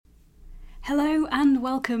Hello and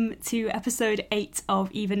welcome to episode 8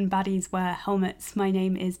 of Even Baddies Wear Helmets. My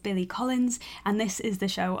name is Billy Collins and this is the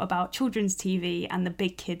show about children's TV and the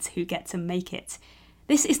big kids who get to make it.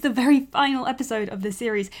 This is the very final episode of the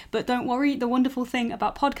series, but don't worry, the wonderful thing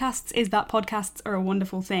about podcasts is that podcasts are a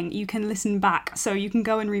wonderful thing. You can listen back, so you can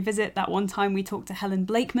go and revisit that one time we talked to Helen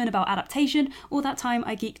Blakeman about adaptation, or that time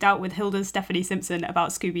I geeked out with Hilda's Stephanie Simpson about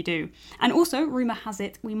Scooby-Doo. And also, rumour has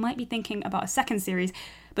it, we might be thinking about a second series,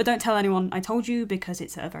 but don't tell anyone I told you because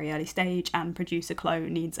it's at a very early stage and producer Chloe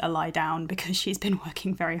needs a lie down because she's been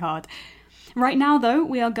working very hard. Right now, though,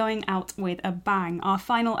 we are going out with a bang. Our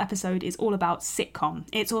final episode is all about sitcom.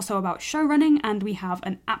 It's also about showrunning, and we have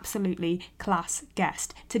an absolutely class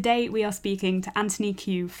guest. Today, we are speaking to Anthony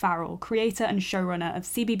Q. Farrell, creator and showrunner of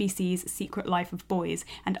CBBC's Secret Life of Boys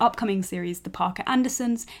and upcoming series The Parker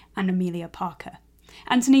Andersons and Amelia Parker.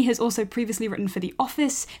 Anthony has also previously written for The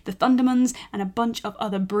Office, The Thundermans, and a bunch of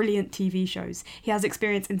other brilliant TV shows. He has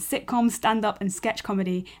experience in sitcoms, stand-up, and sketch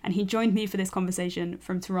comedy, and he joined me for this conversation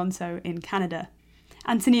from Toronto in Canada.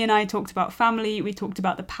 Anthony and I talked about family, we talked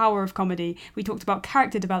about the power of comedy, we talked about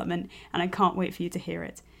character development, and I can't wait for you to hear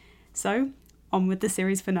it. So, on with the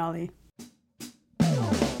series finale.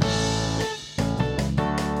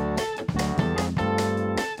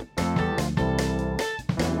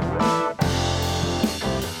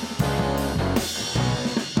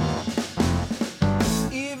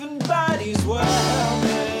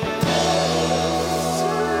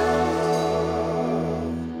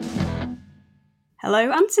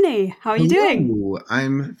 Hello, Anthony. How are you doing?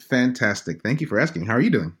 I'm fantastic. Thank you for asking. How are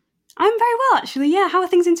you doing? I'm very well, actually. Yeah. How are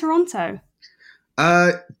things in Toronto?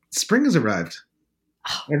 Spring has arrived.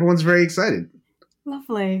 Everyone's very excited.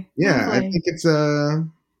 Lovely. Yeah, lovely. I think it's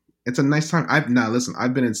a nice time.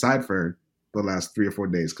 I've been inside for the last 3 or 4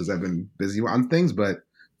 days because I've been busy on things, but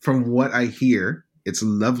from what I hear, it's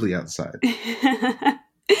lovely outside.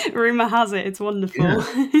 Rumour has it, it's wonderful.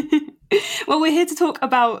 Yeah. Well, we're here to talk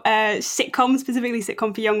about sitcom, specifically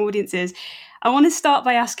sitcom for young audiences. I want to start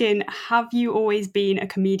by asking, have you always been a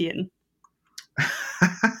comedian?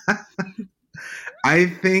 I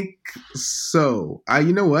think so.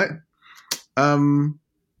 You know what? I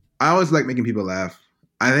always like making people laugh.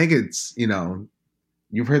 I think it's,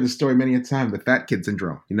 you've heard the story many a time, the fat kid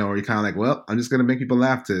syndrome, where you're kind of like, well, I'm just going to make people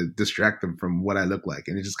laugh to distract them from what I look like.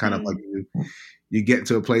 And it's just kind of like you get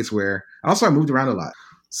to a place where, also I moved around a lot.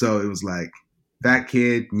 So it was like that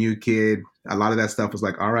kid, new kid, a lot of that stuff was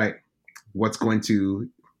like, all right, what's going to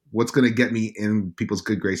get me in people's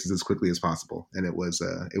good graces as quickly as possible. And it was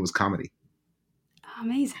comedy.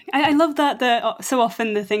 Amazing. I love that so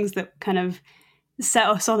often the things that kind of set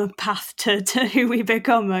us on a path to who we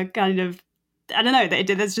become are kind of, I don't know,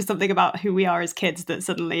 there's just something about who we are as kids that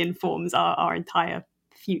suddenly informs our entire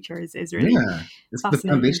future is really it's the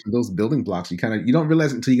foundation of those building blocks. You don't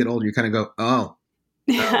realize it until you get older. You kind of go, oh,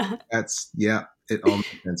 it all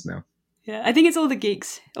makes sense now. Yeah, I think it's all the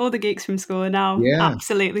geeks from school are now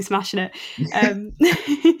absolutely smashing it. Am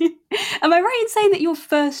I right in saying that your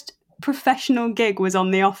first professional gig was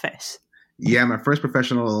on The Office? Yeah, my first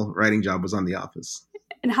professional writing job was on The Office.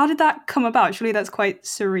 And how did that come about? Surely that's quite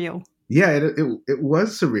surreal. Yeah, it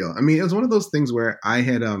was surreal. I mean, it was one of those things where I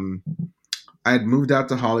had moved out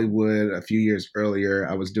to Hollywood a few years earlier.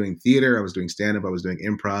 I was doing theater, I was doing stand-up, I was doing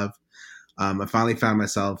improv. I finally found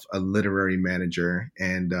myself a literary manager,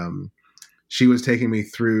 and she was taking me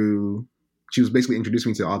through, she was basically introducing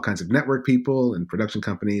me to all kinds of network people and production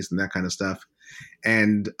companies and that kind of stuff.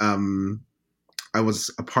 And I was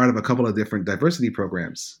a part of a couple of different diversity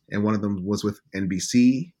programs, and one of them was with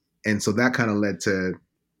NBC. And so that kind of led to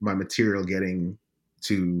my material getting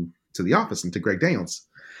to The Office and to Greg Daniels.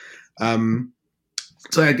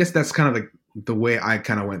 So I guess that's kind of like the way I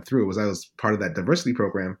kind of went through, was I was part of that diversity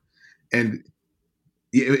program. And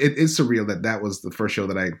it is surreal that was the first show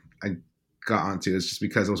that I got onto. It's just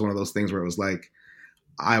because it was one of those things where it was like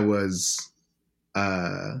I was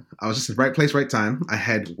just in the right place, right time. I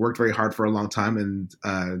had worked very hard for a long time, and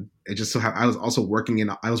it just so happened I was also working in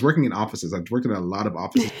offices. I've worked in a lot of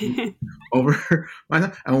offices over my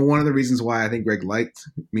time. And one of the reasons why I think Greg liked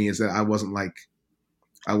me is that I wasn't like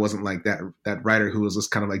that writer who was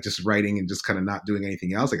just kind of like just writing and just kind of not doing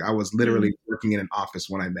anything else. Like I was literally working in an office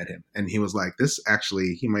when I met him, and he was like,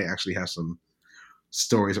 he might actually have some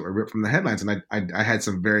stories that were ripped from the headlines. And I had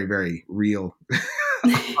some very, very real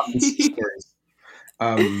stories.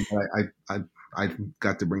 I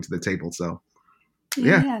got to bring to the table. So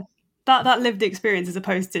yeah. That lived experience, as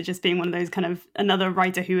opposed to just being one of those kind of another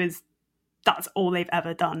writer who is, that's all they've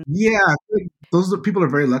ever done. Yeah. those people are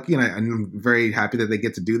very lucky, and I'm very happy that they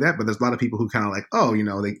get to do that. But there's a lot of people who kind of like, oh, you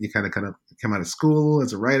kind of come out of school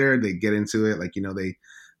as a writer, they get into it, like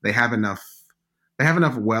they have enough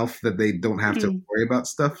wealth that they don't have to worry about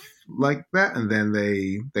stuff like that, and then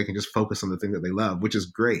they can just focus on the thing that they love, which is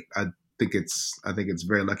great. I think it's a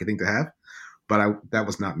very lucky thing to have, but that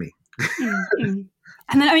was not me.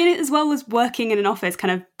 And then, I mean, as well as working in an office,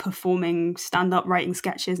 kind of performing stand-up, writing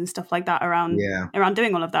sketches and stuff like that around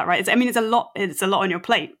doing all of that, right? It's a lot on your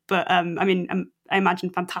plate, but I imagine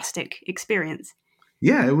fantastic experience.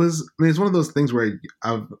 Yeah, it was. I mean, it's one of those things where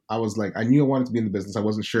I was like, I knew I wanted to be in the business. I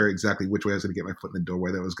wasn't sure exactly which way I was going to get my foot in the door,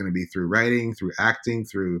 whether it was going to be through writing, through acting,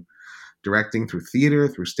 through directing, through theater,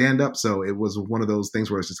 through stand-up. So it was one of those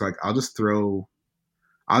things where it's just like, I'll just throw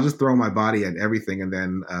my body at everything, and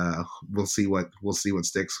then we'll see what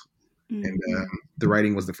sticks. Mm-hmm. And the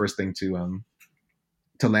writing was the first thing to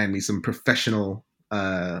land me some professional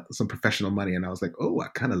money, and I was like, oh, I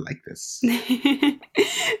kind of like this.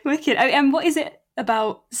 Wicked. And what is it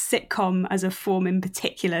about sitcom as a form in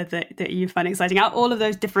particular that you find exciting? Out of all of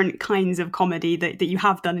those different kinds of comedy that you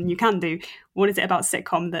have done and you can do, what is it about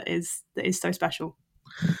sitcom that is so special?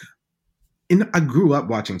 I grew up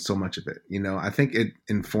watching so much of it. I think it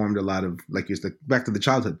informed a lot of, like, you said, back to the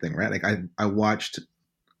childhood thing, right? Like I watched.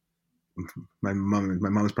 My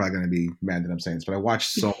mom's probably going to be mad that I'm saying this, but I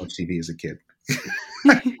watched so much TV as a kid.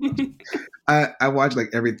 I watched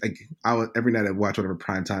every night. I'd watch whatever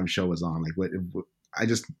primetime show was on.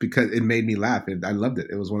 Because it made me laugh. I loved it.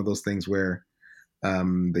 It was one of those things where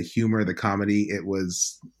the humor, the comedy, I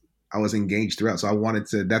was engaged throughout. So I wanted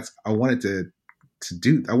to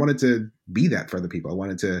be that for other people. I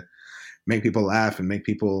wanted to make people laugh and make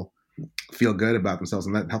people feel good about themselves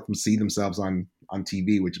and help them see themselves on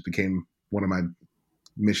TV, which became one of my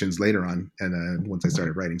missions later on. And once I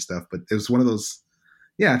started writing stuff, but it was one of those,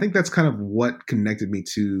 I think that's kind of what connected me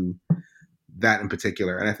to that in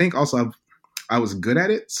particular. And I think also I was good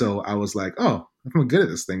at it. So I was like, oh, if I'm good at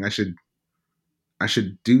this thing, I should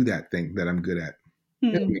do that thing that I'm good at.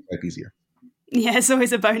 It'll make life easier. Yeah, it's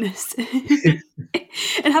always a bonus.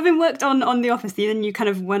 And having worked on The Office, then you kind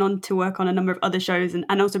of went on to work on a number of other shows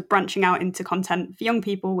and also branching out into content for young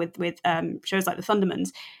people with shows like The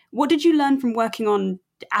Thundermans. What did you learn from working on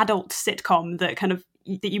adult sitcom that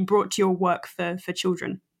you brought to your work for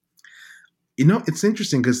children? It's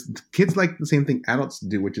interesting because kids like the same thing adults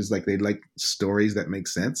do, which is like they like stories that make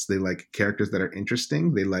sense. They like characters that are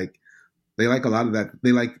interesting. They like a lot of that.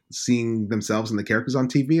 They like seeing themselves in the characters on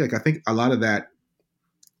TV. Like I think a lot of that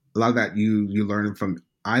you learn from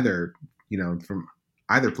either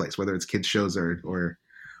place, whether it's kids shows or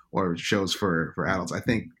shows for adults. I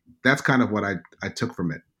think that's kind of what I took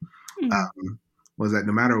from it. Was that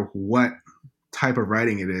no matter what type of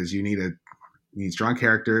writing it is, you need strong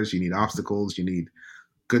characters, you need obstacles, you need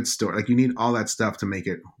good story, like you need all that stuff to make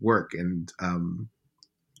it work. And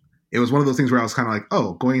it was one of those things where I was kind of like,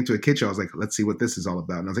 oh, going into a kid show, I was like, let's see what this is all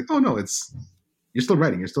about. And I was like, oh no, you're still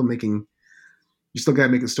writing, you still got to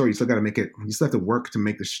make a story, you still got to make it, you still have to work to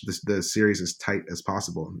make the series as tight as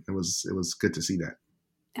possible. It was good to see that.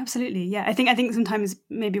 Absolutely. Yeah. I think sometimes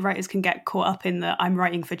maybe writers can get caught up in the I'm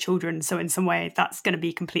writing for children, so in some way that's going to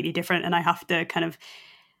be completely different and I have to kind of,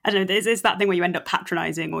 I don't know, there's that thing where you end up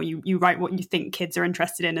patronizing or you write what you think kids are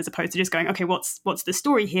interested in as opposed to just going, okay, what's the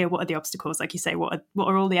story here? What are the obstacles? Like you say, what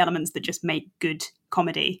are all the elements that just make good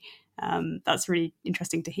comedy? That's really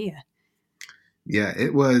interesting to hear. Yeah,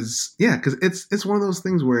 it was. Yeah, because it's one of those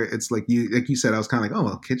things where it's like you said, I was kind of like, oh,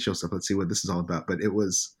 well, kid show stuff. Let's see what this is all about. But it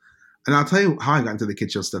was, and I'll tell you how I got into the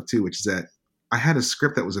kid show stuff too, which is that I had a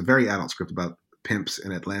script that was a very adult script about pimps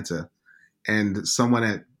in Atlanta, and someone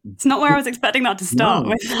at it's not where I was expecting that to start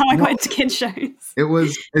with how I got into kid shows. It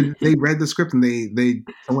was, and they read the script and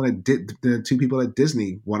the two people at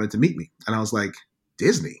Disney wanted to meet me, and I was like,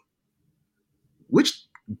 Disney, which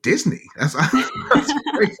Disney? I was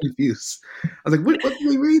very confused. I was like, what did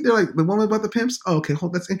they read? They're like, the one about the pimps? Oh, okay,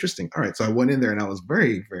 that's interesting. All right. So I went in there and I was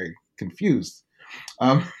very, very confused.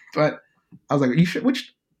 But I was like, are you sure?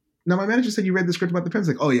 Now my manager said you read the script about the pimps.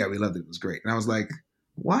 Like, oh yeah, we loved it. It was great. And I was like,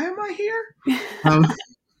 why am I here?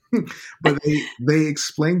 But they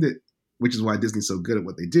explained it, which is why Disney's so good at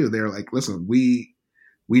what they do. They're like, listen, we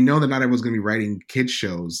know that not everyone's going to be writing kids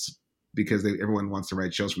shows because everyone wants to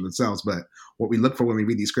write shows for themselves. But what we look for when we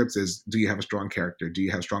read these scripts is, do you have a strong character? Do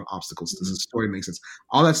you have strong obstacles? Does the story make sense?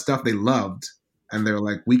 All that stuff they loved. And they're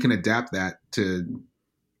like, we can adapt that to,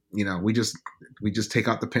 we just take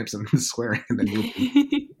out the pimps and the swearing and then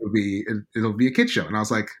it'll be a kid show. And I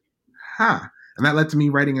was like, huh. And that led to me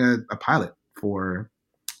writing a pilot for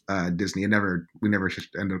Disney. We never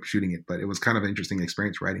ended up shooting it, but it was kind of an interesting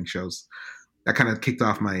experience writing shows that kind of kicked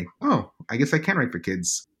off my, oh, I guess I can write for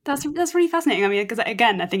kids. That's really fascinating. I mean, because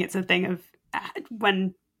again, I think it's a thing of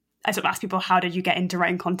when I sort of ask people, how did you get into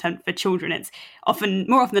writing content for children? It's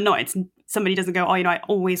more often than not, it's somebody doesn't go, oh, I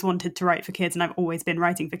always wanted to write for kids and I've always been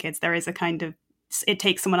writing for kids. There is a kind of, it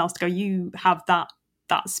takes someone else to go, you have that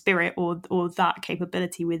spirit or that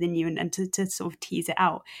capability within you, and to sort of tease it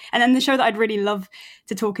out. And then the show that I'd really love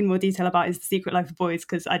to talk in more detail about is The Secret Life of Boys,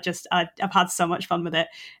 because I've had so much fun with it,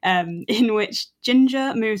 in which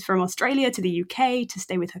Ginger moves from Australia to the UK to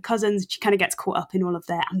stay with her cousins. She kind of gets caught up in all of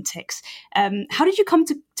their antics. How did you come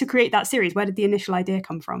to create that series? Where did the initial idea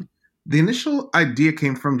come from? The initial idea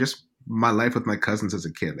came from just my life with my cousins as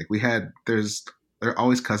a kid. Like there are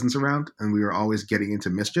always cousins around, and we were always getting into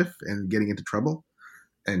mischief and getting into trouble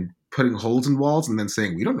and putting holes in walls and then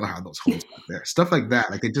saying, we don't know how those holes got there. Stuff like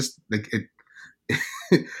that. Like, it just, like,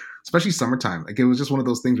 it, especially summertime. Like, it was just one of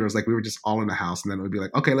those things where it was like, we were just all in the house, and then we'd be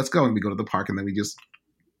like, okay, let's go. And we go to the park, and then we just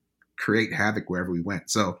create havoc wherever we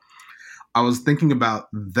went. So I was thinking about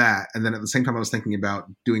that. And then at the same time, I was thinking about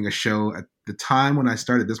doing a show. At the time when I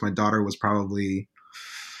started this, my daughter was probably,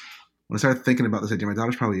 when I started thinking about this idea, my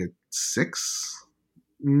daughter's probably 6.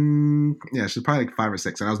 Yeah, she's probably like 5 or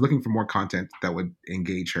 6, and I was looking for more content that would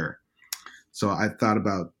engage her. So I thought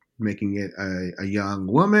about making it a young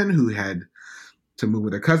woman who had to move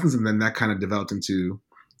with her cousins, and then that kind of developed into.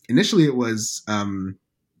 Initially, it was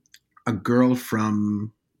a girl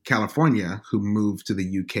from California who moved to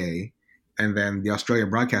the UK, and then the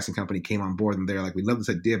Australian Broadcasting Company came on board, and they're like, "We love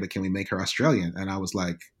this idea, but can we make her Australian?" And I was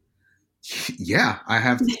like, "Yeah, I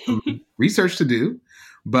have some research to do."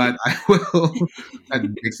 But I will. That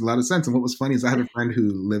makes a lot of sense. And what was funny is I had a friend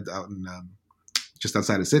who lived out in just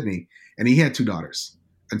outside of Sydney, and he had 2 daughters.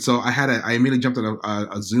 And so I immediately jumped on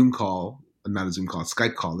a Zoom call, not a Zoom call, a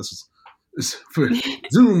Skype call. This was for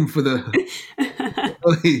Zoom for the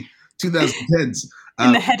early 2010s.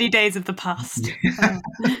 In the heady days of the past. Yeah.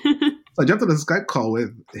 So I jumped on a Skype call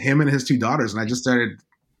with him and his 2 daughters, and I just started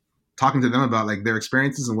talking to them about like their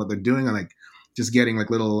experiences and what they're doing, and like just getting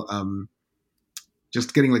like little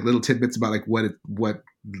tidbits about like what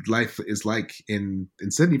life is like in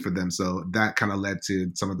Sydney for them. So that kind of led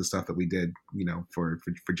to some of the stuff that we did, for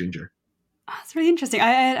Ginger. That's really interesting.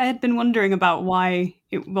 I had been wondering about why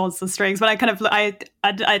it was the strings, but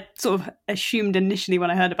I sort of assumed initially when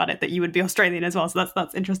I heard about it that you would be Australian as well. So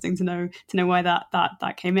that's interesting to know why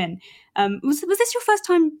that came in. Was this your first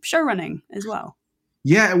time show running as well?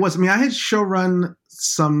 Yeah, it was. I mean, I had show run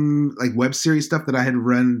some like web series stuff that I had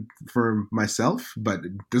run for myself, but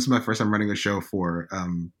this is my first time running a show for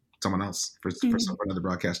someone else, for another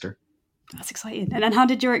broadcaster. That's exciting. And then how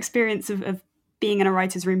did your experience of being in a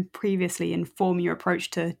writer's room previously inform your approach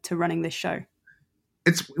to running this show?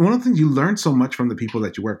 It's one of the things you learn so much from the people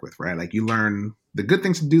that you work with, right? Like you learn the good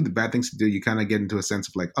things to do, the bad things to do. You kind of get into a sense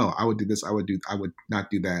of like, oh, I would do this, I would not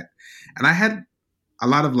do that. And I had a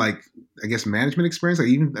lot of like, I guess, management experience. Like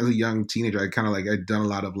even as a young teenager, I'd done a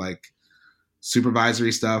lot of like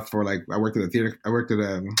supervisory stuff for like, I worked at a theater. I worked at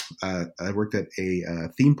a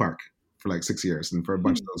theme park for like 6 years. And for a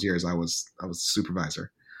bunch of those years, I was a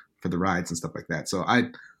supervisor for the rides and stuff like that. So I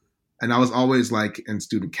was always like in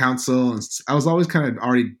student council, and I was always kind of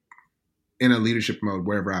already in a leadership mode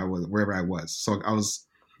wherever I was. So I was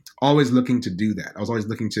always looking to do that. I was always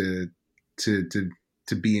looking to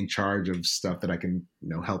be in charge of stuff that I can,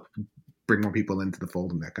 help bring more people into the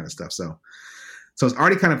fold and that kind of stuff. So I was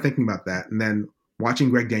already kind of thinking about that. And then watching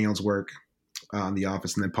Greg Daniels work on The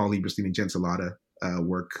Office, and then Paul Lieberstein and Jen Salata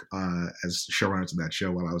work as showrunners of that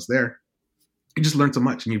show while I was there. You just learn so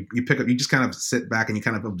much, and you pick up, you just kind of sit back and you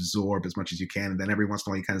kind of absorb as much as you can. And then every once in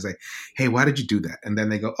a while you kind of say, hey, why did you do that? And then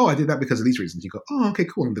they go, oh, I did that because of these reasons. You go, oh, okay,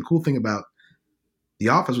 cool. And the cool thing about The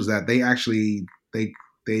Office was that they actually, they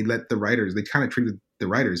let the writers, they kind of treated the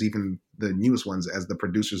writers, even the newest ones, as the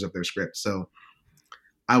producers of their script. So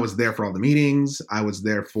I was there for all the meetings. I was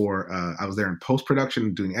there in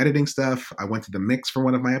post-production doing editing stuff. I went to the mix for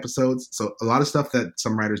one of my episodes. So a lot of stuff that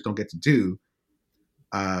some writers don't get to do,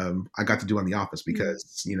 I got to do on The Office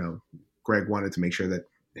because, Greg wanted to make sure that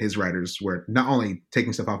his writers were not only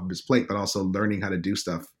taking stuff off of his plate, but also learning how to do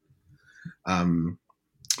stuff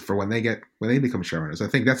for when they become showrunners. I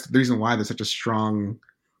think that's the reason why there's such a strong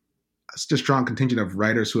contingent of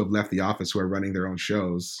writers who have left The Office who are running their own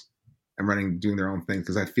shows and doing their own things.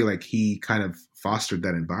 Because I feel like he kind of fostered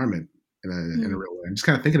that environment in a real way. I'm just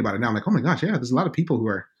kind of thinking about it now. I'm like, oh my gosh, yeah, there's a lot of people who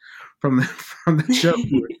are from the show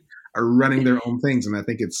who are running their own things, and I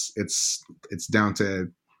think it's down to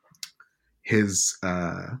his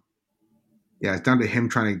it's down to him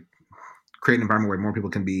trying to create an environment where more people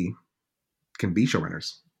can be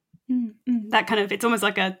showrunners. That kind of, it's almost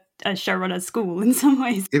like a a showrunner school in some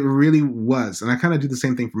ways. It really was. And I kind of do the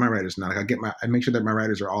same thing for my writers now. Like I make sure that my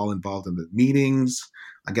writers are all involved in the meetings.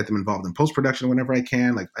 I get them involved in post-production whenever I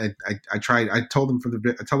can. Like I tell them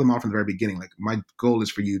all from the very beginning, like my goal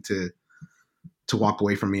is for you to walk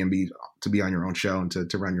away from me and to be on your own show and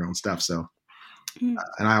to run your own stuff. So, and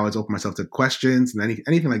I always open myself to questions and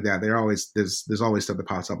anything like that. There's always stuff that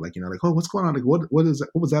pops up, like, like, oh, what's going on? Like, what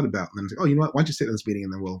was that about? And then it's like, oh, you know what? Why don't you sit in this meeting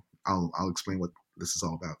and then I'll explain what this is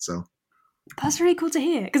all about. So that's really cool to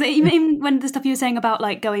hear, because even when the stuff you were saying about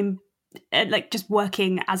like going, like just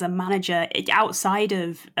working as a manager outside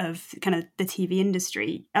of kind of the TV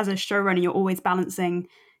industry as a showrunner, you're always balancing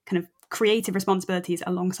kind of creative responsibilities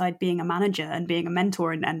alongside being a manager and being a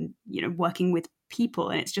mentor and working with people.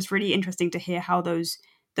 And it's just really interesting to hear how those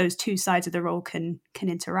two sides of the role can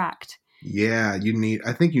interact. Yeah,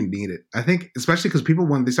 I think you need it. I think especially because people,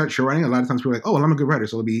 when they start show writing, a lot of times people are like, oh, well, I'm a good writer,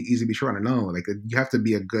 so it'll be easy to be showrunner. No, like you have to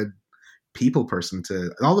be a good people person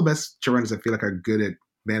all the best showrunners, I feel like, are good at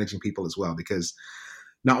managing people as well, because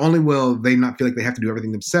not only will they not feel like they have to do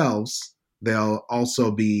everything themselves, they'll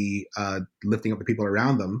also be lifting up the people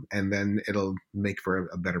around them, and then it'll make for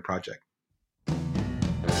a better project.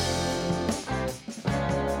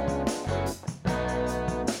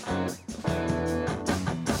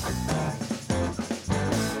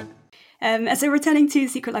 So returning to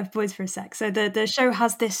Secret Life of Boys for a sec. So the show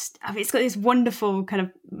has this, it's got this wonderful kind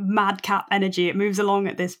of madcap energy. It moves along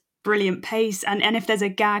at this brilliant pace. And if there's a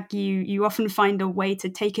gag, you often find a way to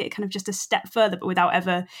take it kind of just a step further, but without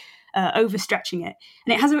ever overstretching it.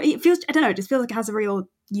 And it just feels like it has a real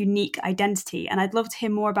unique identity. And I'd love to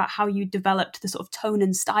hear more about how you developed the sort of tone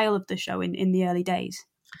and style of the show in the early days.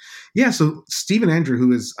 Yeah, so Stephen Andrew,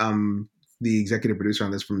 who is the executive producer on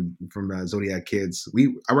this from Zodiac Kids,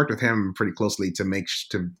 I worked with him pretty closely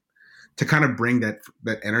to kind of bring that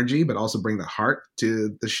energy, but also bring the heart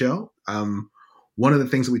to the show. One of the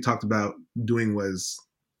things that we talked about doing was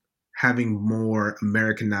having more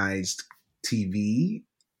Americanized TV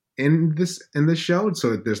in this show.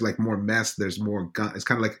 So there's like more mess, there's more gun. It's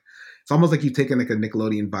kind of like, it's almost like you've taken like a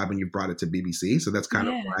Nickelodeon vibe and you've brought it to BBC. So that's kind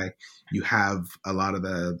of why you have a lot of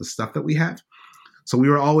the stuff that we have. So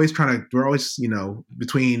we're always,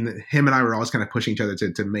 between him and I, we're always kind of pushing each other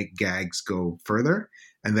to make gags go further.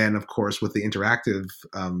 And then, of course, with the interactive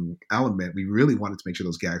element, we really wanted to make sure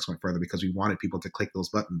those gags went further because we wanted people to click those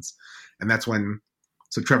buttons. And that's when,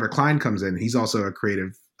 so Trevor Klein comes in. He's also a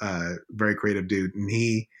creative, very creative dude. And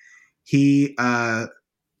he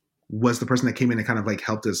was the person that came in and kind of like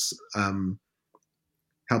help us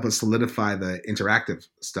solidify the interactive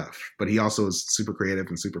stuff. But he also is super creative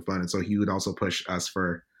and super fun. And so he would also push us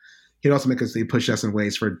push us in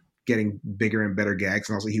ways for getting bigger and better gags.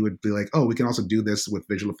 And also he would be like, oh, we can also do this with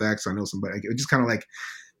visual effects. I know somebody, it just kind of like,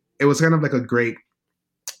 it was kind of like a great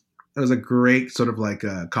sort of like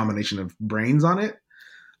a combination of brains on it.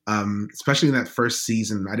 Especially in that first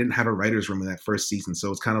season, I didn't have a writer's room in that first season.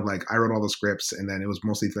 So it's kind of like I wrote all the scripts, and then it was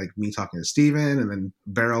mostly like me talking to Steven, and then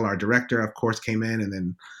Beryl, our director, of course, came in, and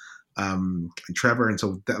then and Trevor. And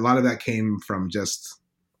so a lot of that came from just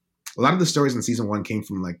a lot of the stories in season one came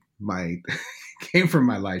from like came from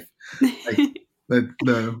my life. Like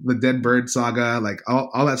the Dead Bird saga, like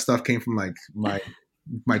all that stuff came from like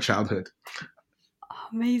my childhood.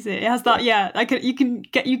 Amazing. It has that, yeah.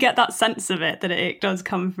 You get that sense of it, that it does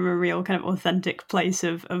come from a real kind of authentic place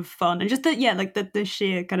of fun, and just the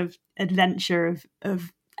sheer kind of adventure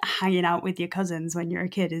of hanging out with your cousins when you're a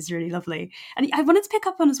kid is really lovely. And I wanted to pick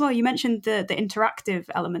up on as well, you mentioned the interactive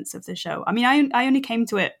elements of the show. I mean, I only came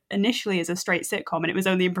to it initially as a straight sitcom, and it was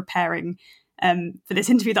only in preparing for this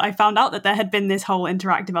interview that I found out that there had been this whole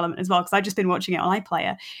interactive element as well, because I'd just been watching it on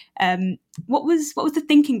iPlayer. What was the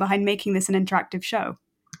thinking behind making this an interactive show?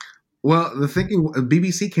 Well, the thinking,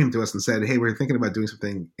 BBC came to us and said, hey, we're thinking about doing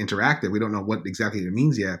something interactive. We don't know what exactly it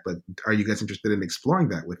means yet, but are you guys interested in exploring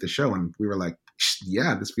that with the show? And we were like,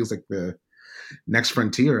 yeah, this feels like the next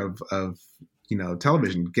frontier of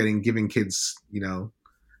television, giving kids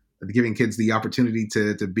the opportunity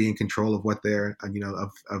to be in control of what their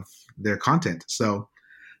of their content. So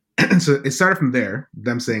it started from there,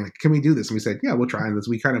 them saying, can we do this? And we said, yeah, we'll try. And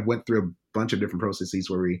we kind of went through a bunch of different processes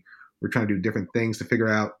where we were trying to do different things to figure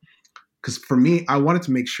out, because for me, I wanted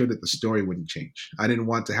to make sure that the story wouldn't change. I didn't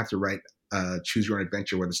want to have to write Choose Your Own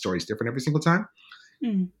Adventure where the story is different every single time.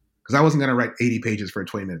 Because I wasn't going to write 80 pages for a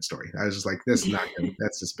 20-minute story. I was just like, this is not good.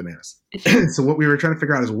 That's just bananas. So what we were trying to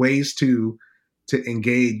figure out is ways to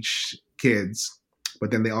engage kids,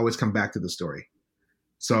 but then they always come back to the story.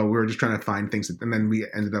 So we were just trying to find things, and then we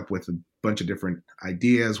ended up with a bunch of different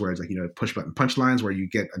ideas where it's like, push button punchlines where you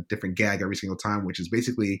get a different gag every single time, which is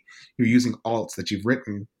basically you're using alts that you've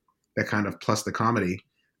written that kind of plus the comedy,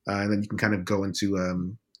 and then you can kind of go into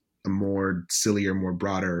a more sillier, more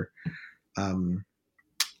broader, um,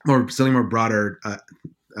 more broader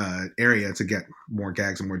area to get more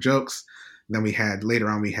gags and more jokes. And then we had later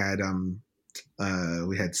on we had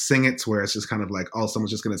Sing It's, where it's just kind of like, oh,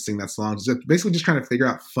 someone's just going to sing that song. Just basically just trying to figure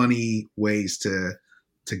out funny ways to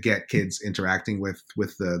get kids interacting with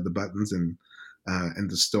the buttons and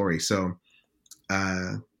the story. So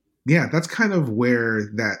yeah, that's kind of where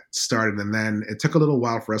that started. And then it took a little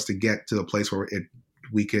while for us to get to the place where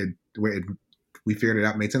we figured it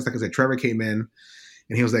out, made sense. Like I said, Trevor came in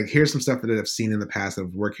and he was like, here's some stuff that I've seen in the past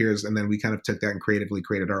of work here. And then we kind of took that and creatively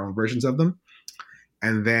created our own versions of them.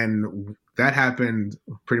 And then that happened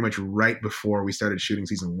pretty much right before we started shooting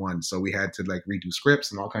season 1. So we had to like redo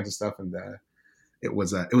scripts and all kinds of stuff. And it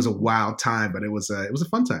was a wild time, but it was a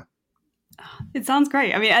fun time. It sounds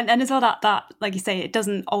great. I mean, and as well that like you say, it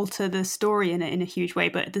doesn't alter the story in a huge way,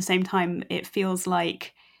 but at the same time, it feels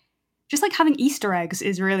like just like having Easter eggs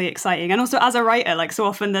is really exciting. And also as a writer, like so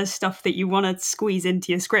often there's stuff that you want to squeeze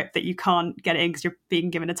into your script that you can't get it in because you're being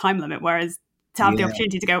given a time limit. Whereas to have the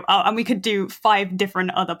opportunity to go, oh, and we could do 5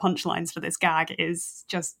 different other punchlines for this gag is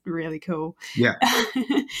just really cool. Yeah.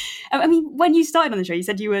 I mean, when you started on the show, you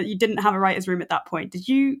said you didn't have a writer's room at that point. Did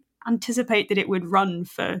you anticipate that it would run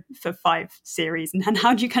for 5 series? And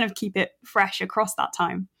how do you kind of keep it fresh across that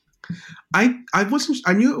time? I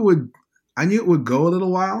knew it would go a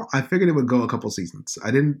little while. I figured it would go a couple seasons.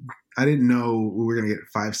 I didn't know we were going to get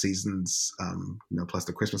 5 seasons, plus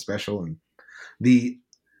the Christmas special and the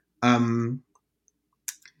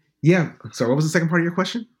yeah. So what was the second part of your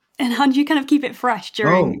question? And how do you kind of keep it fresh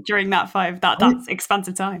during that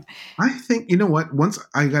expansive time? I think, you know what, once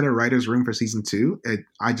I got a writer's room for season 2,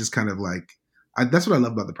 I just kind of like, that's what I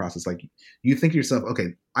love about the process. Like you think to yourself, okay,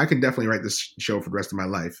 I can definitely write this show for the rest of my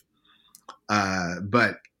life.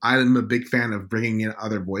 But I'm a big fan of bringing in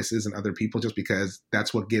other voices and other people just because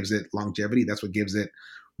that's what gives it longevity. That's what gives it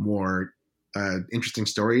more interesting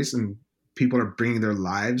stories, and people are bringing their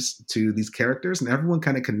lives to these characters, and everyone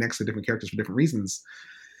kind of connects to different characters for different reasons.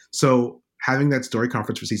 So having that story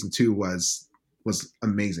conference for season 2 was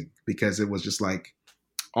amazing because it was just like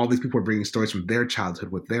all these people were bringing stories from their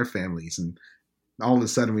childhood with their families, and all of a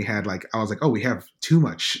sudden we had I was like, oh, we have too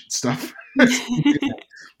much stuff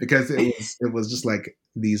because it was just like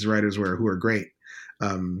these writers who are great.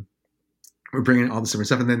 We're bringing in all this different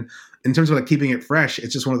stuff, and then in terms of like keeping it fresh,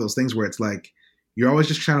 it's just one of those things where it's like you're always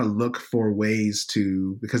just trying to look for ways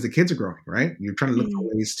to, because the kids are growing, right? You're trying to look for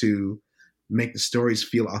ways to make the stories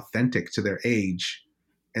feel authentic to their age,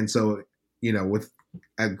 and so with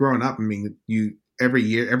growing up, I mean,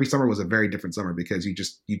 every summer was a very different summer because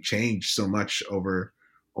you change so much over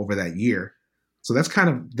that year. So that's kind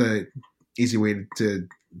of the easy way to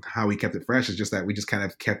how we kept it fresh, is just that we just kind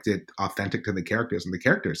of kept it authentic to the characters, and the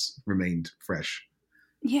characters remained fresh.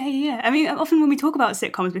 Yeah. I mean, often when we talk about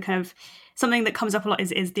sitcoms, we kind of, something that comes up a lot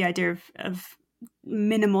is the idea of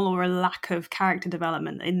minimal or a lack of character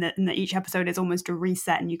development in that each episode is almost a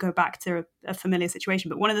reset and you go back to a familiar situation.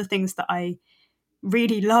 But one of the things that I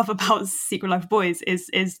really love about Secret Life of Boys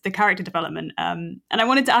is the character development. And I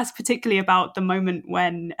wanted to ask particularly about the moment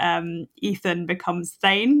when Ethan becomes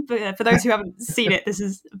Thane. For those who haven't seen it, this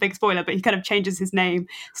is a big spoiler, but he kind of changes his name,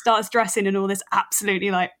 starts dressing in all this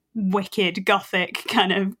absolutely like wicked gothic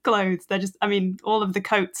kind of clothes. They're just, I mean, all of the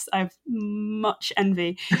coats, I have much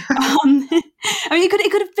envy. I mean,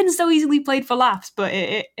 it could have been so easily played for laughs, but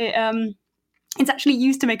it's actually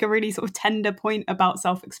used to make a really sort of tender point about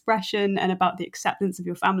self-expression and about the acceptance of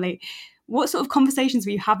your family. What sort of conversations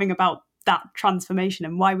were you having about that transformation,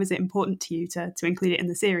 and why was it important to you to include it in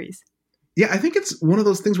the series? Yeah, I think it's one of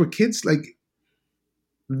those things where kids, like,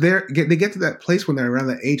 they get to that place when they're around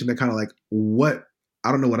that age and they're kind of like, what? I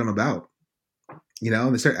don't know what I'm about.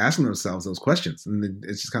 And they start asking themselves those questions. And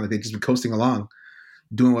it's just kind of, they just been coasting along,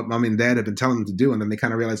 doing what mom and dad have been telling them to do. And then they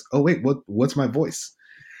kind of realize, oh, wait, what's my voice?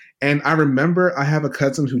 And I remember I have a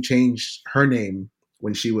cousin who changed her name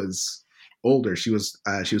when she was older. She was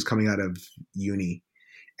coming out of uni,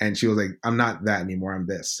 and she was like, I'm not that anymore. I'm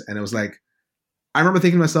this. And it was like, I remember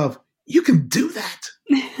thinking to myself, you can do that.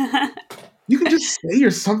 You can just say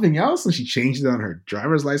you're something else. And she changed it on her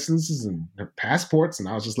driver's licenses and her passports. And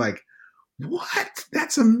I was just like, what?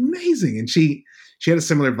 That's amazing. And she had a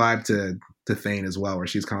similar vibe to Thane as well, where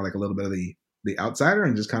she's kind of like a little bit of the outsider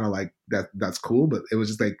and just kind of like that's cool. But it was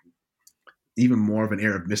just like even more of an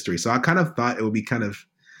air of mystery. So I kind of thought it would be kind of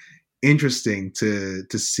interesting to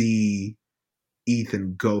see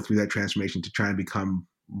Ethan go through that transformation to try and become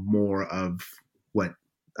more of what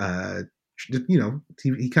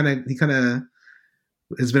he kind of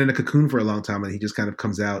has been in a cocoon for a long time, and he just kind of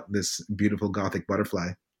comes out this beautiful gothic butterfly.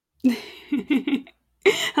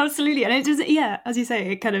 Absolutely, and it just, yeah, as you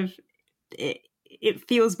say, it kind of it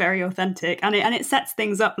feels very authentic, and it sets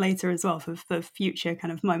things up later as well for future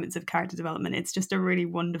kind of moments of character development. It's just a really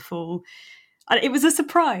wonderful. It was a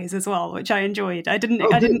surprise as well, which I enjoyed. I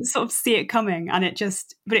didn't sort of see it coming, and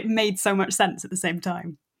but it made so much sense at the same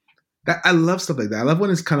time. I love stuff like that. I love when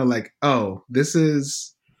it's kind of like, oh, this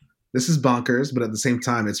is bonkers, but at the same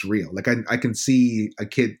time, it's real. Like I can see a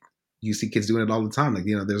kid. You see kids doing it all the time. Like,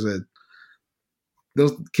 there's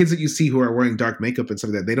those kids that you see who are wearing dark makeup and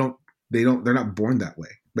stuff like that. They're not born that way.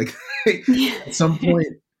 Like at some point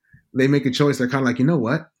they make a choice. They're kind of like, you know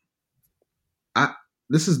what?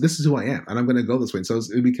 This is who I am, and I'm going to go this way. And so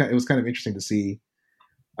it was kind of interesting to see,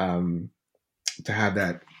 to have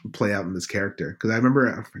that play out in this character. Because I can't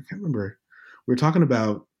remember, we were talking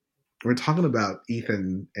about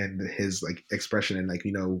Ethan and his like expression and like,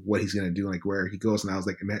 what he's going to do, like where he goes. And I was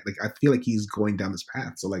like, man, like I feel like he's going down this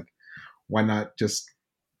path. So like, why not just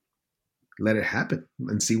let it happen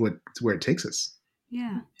and see where it takes us?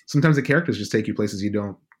 Yeah. Sometimes the characters just take you places you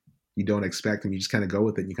don't expect, and you just kind of go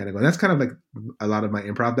with it. And you kind of go. And that's kind of like a lot of my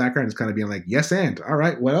improv background is kind of being like, yes, and all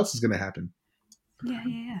right, what else is going to happen? Yeah.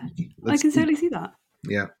 I can totally see that.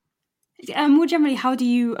 Yeah. More generally, how do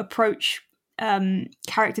you approach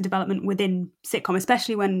character development within sitcom,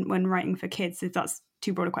 especially when writing for kids? If that's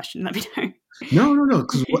too broad a question, let me know. No.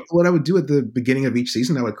 Because what I would do at the beginning of each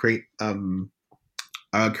season, I would create a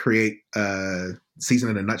season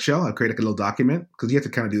in a nutshell. I'd create like a little document, because you have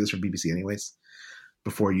to kind of do this for BBC anyways.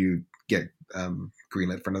 Before you get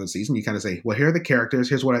greenlit for another season, you kind of say, well, here are the characters.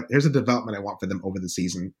 Here's a development I want for them over the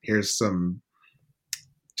season. Here's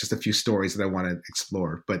just a few stories that I want to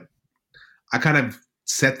explore. But I kind of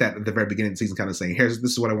set that at the very beginning of the season, kind of saying, this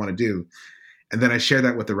is what I want to do. And then I share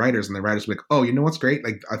that with the writers, and the writers will be like, oh, you know what's great?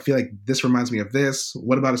 Like, I feel like this reminds me of this.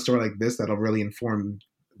 What about a story like this that'll really inform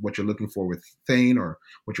what you're looking for with Thane, or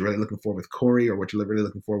what you're really looking for with Corey, or what you're really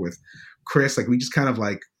looking for with Chris? Like, we just kind of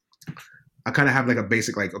like, I kind of have like a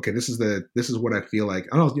basic, like, okay, this is what I feel like.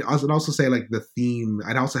 I would also say like the theme.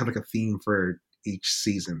 I'd also have like a theme for each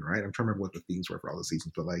season, right? I'm trying to remember what the themes were for all the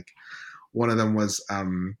seasons, but like one of them was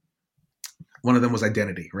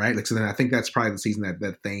identity, right? Like, so then I think that's probably the season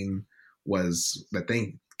that Thane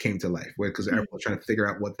came to life, because everyone was trying to figure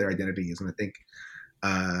out what their identity is, and I think,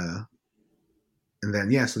 and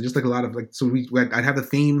then so just like a lot of like, so I'd have a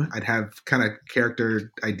theme, I'd have kind of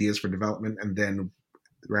character ideas for development, and then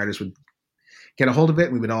the writers would get a hold of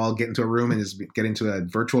it. We would all get into a room and just get into a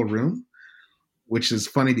virtual room, which is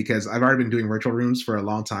funny because I've already been doing virtual rooms for a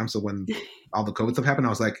long time. So when all the COVID stuff happened,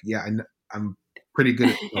 I was like, yeah, I'm pretty good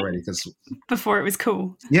at it already. Because before it was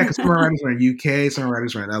cool. Yeah, because some of our writers were in UK, some of our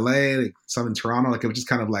writers were in LA, like some in Toronto. Like, it was just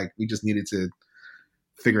kind of like we just needed to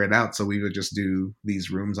figure it out. So we would just do these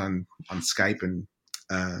rooms on Skype and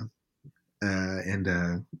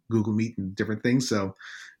Google Meet and different things. So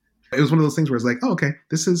it was one of those things where it's like, oh, okay,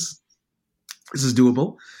 this is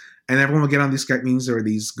doable, and everyone would get on these Skype meetings or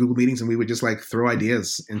these Google meetings, and we would just like throw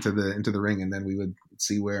ideas into the ring, and then we would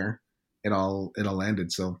see where it all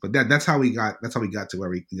landed. So, but that's how we got to where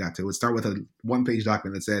we got to. It would start with a 1-page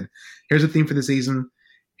document that said, here's a theme for the season,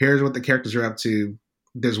 here's what the characters are up to,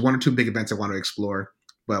 there's 1 or 2 big events I want to explore,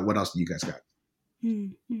 but what else do you guys got?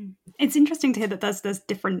 Mm-hmm. It's interesting to hear that there's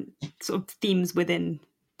different sort of themes within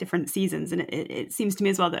different seasons, and it seems to me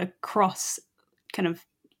as well that across kind of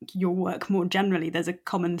your work more generally, there's a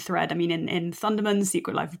common thread. I mean, in Thunderman,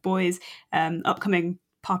 Secret Life of Boys, upcoming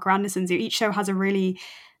Parker Anderson's, each show has a really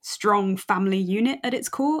strong family unit at its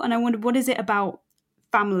core. And I wondered, what is it about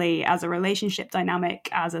family as a relationship dynamic,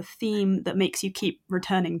 as a theme, that makes you keep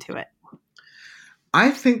returning to it? I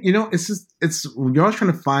think, it's you're always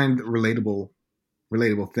trying to find relatable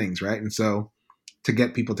things, right? And so to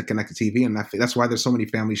get people to connect to TV, and that's why there's so many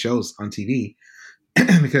family shows on TV.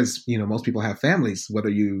 Because most people have families, whether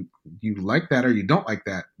you like that or you don't like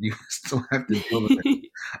that, you still have to deal with it.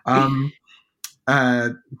 And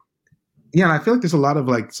I feel like there's a lot of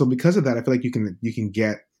like, so because of that, I feel like you can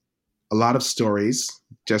get a lot of stories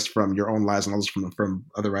just from your own lives and also from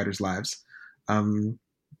other writers' lives. And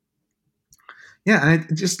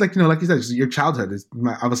just like like you said, your childhood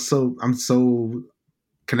I'm so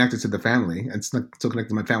connected to the family. It's not so connected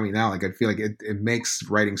to my family now. Like, I feel like it makes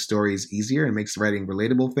writing stories easier. It makes writing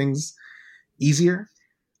relatable things easier.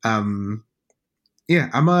 I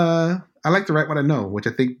like to write what I know, which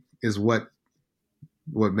I think is what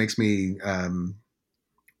makes me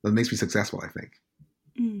successful, I think.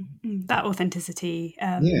 That authenticity.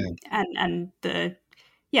 And I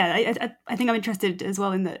think I'm interested as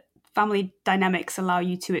well in that family dynamics allow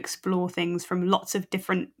you to explore things from lots of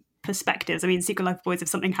different perspectives. I mean, Secret Life of Boys, if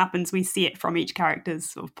something happens, we see it from each character's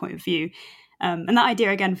sort of point of view. And that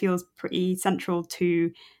idea, again, feels pretty central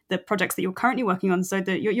to the projects that you're currently working on. So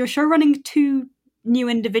that you're show running two new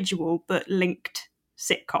individual but linked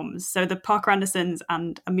sitcoms. So the Parker Andersons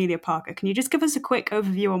and Amelia Parker. Can you just give us a quick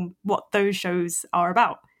overview on what those shows are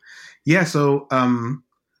about? Yeah, so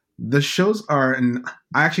the shows are, and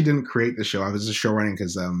I actually didn't create the show. I was just show running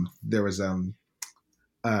because there was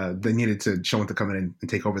they needed someone to come in and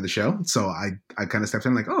take over the show. So I kind of stepped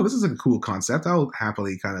in like, oh, this is a cool concept. I'll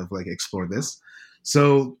happily kind of like explore this.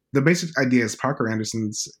 So the basic idea is Parker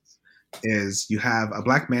Anderson's is you have a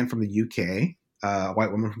black man from the UK, a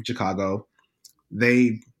white woman from Chicago.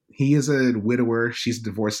 He is a widower. She's a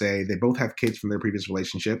divorcee. They both have kids from their previous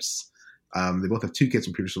relationships. They both have 2 kids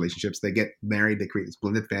from previous relationships. They get married. They create this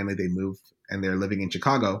blended family. They move and they're living in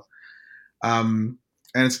Chicago. And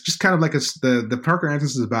it's just kind of like the Parker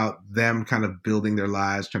Andersons is about them kind of building their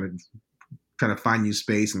lives, trying to find new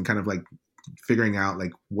space and kind of like figuring out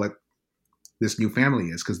like what this new family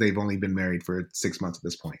is because they've only been married for 6 months at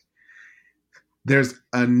this point. There's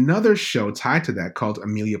another show tied to that called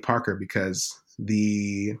Amelia Parker because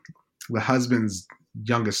the husband's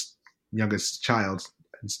youngest child,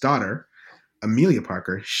 his daughter, Amelia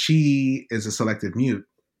Parker, she is a selective mute,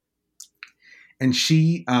 and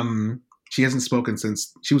she hasn't spoken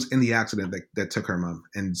since she was in the accident that took her mom,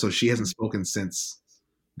 and so she hasn't spoken since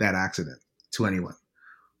that accident to anyone.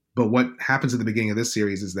 But what happens at the beginning of this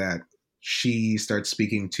series is that she starts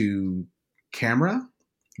speaking to camera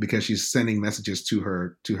because she's sending messages to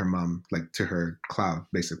her mom, like to her cloud,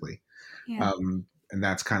 basically. Yeah. And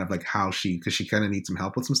that's kind of like how because she kind of needs some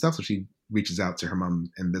help with some stuff, so she reaches out to her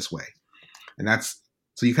mom in this way. And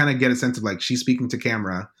so you kind of get a sense of like she's speaking to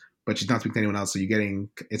camera, but she's not speaking to anyone else. So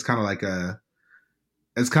it's kind of like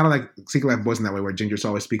Secret Life of Boys in that way, where Ginger's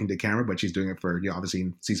always speaking to camera, but she's doing it for, obviously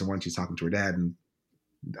in season 1, she's talking to her dad, and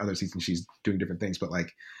the other seasons she's doing different things. But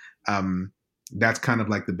like, that's kind of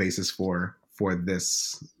like the basis for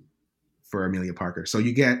Amelia Parker. So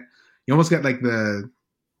you almost get like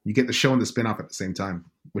you get the show and the spinoff at the same time,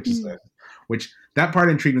 which is that part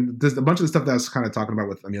intrigued. There's a bunch of the stuff that I was kind of talking about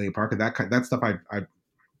with Amelia Parker. That stuff I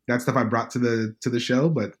brought to the show,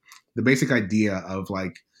 but the basic idea of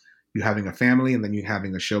like you having a family and then you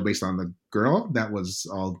having a show based on the girl, that was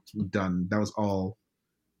all done. That was all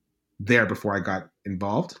there before I got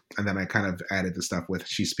involved, and then I kind of added the stuff with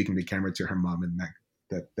she's speaking to camera to her mom and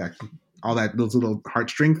that all that, those little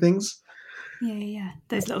heartstring things. Yeah,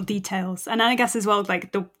 those little details. And I guess as well,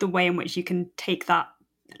 like the way in which you can take that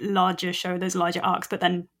larger show, those larger arcs, but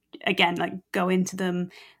then again, like go into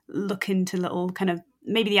them, look into little kind of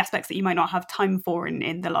maybe the aspects that you might not have time for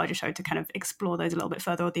in the larger show to kind of explore those a little bit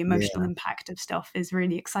further, or the emotional impact of stuff is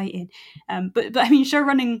really exciting. But I mean, show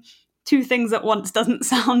running 2 things at once doesn't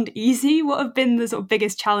sound easy. What have been the sort of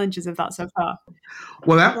biggest challenges of that so far?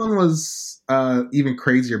 Well, that one was even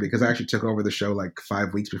crazier because I actually took over the show like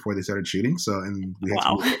 5 weeks before they started shooting. So, and we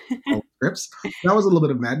had to scripts. That was a little bit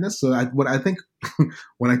of madness. So I think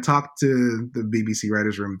when I talked to the BBC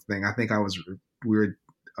writers room thing, I think we were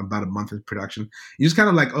about a month of production. You just kind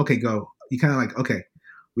of like, okay, go. You kind of like, okay,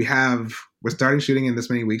 we're starting shooting in this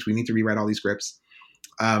many weeks. We need to rewrite all these scripts.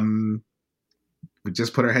 We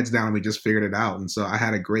just put our heads down and we just figured it out. And so I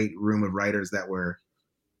had a great room of writers that were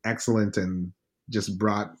excellent and just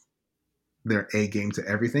brought their A game to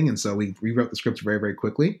everything. And so we rewrote the scripts very, very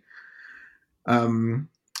quickly.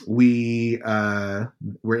 We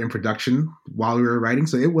were in production while we were writing.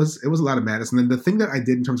 So it was a lot of madness. And then the thing that I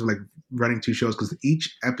did in terms of like running 2 shows, because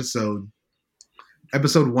each episode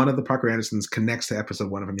 1 of the Parker Andersons connects to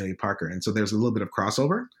episode 1 of Amelia Parker. And so there's a little bit of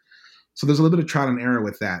crossover. So there's a little bit of trial and error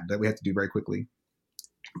with that we have to do very quickly.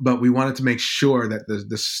 But we wanted to make sure that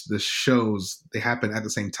the shows, they happen at the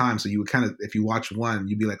same time. So you would kind of, if you watch one,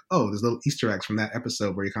 you'd be like, oh, there's little Easter eggs from that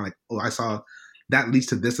episode where you're kind of like, oh, I saw that leads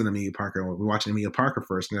to this in Amelia Parker. Or we're watching Amelia Parker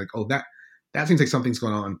first. And you're like, oh, that seems like something's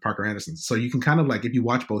going on in Parker Anderson. So you can kind of like, if you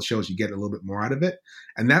watch both shows, you get a little bit more out of it.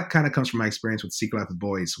 And that kind of comes from my experience with Secret Life of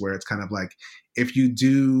Boys, where it's kind of like, if you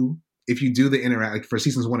do the like for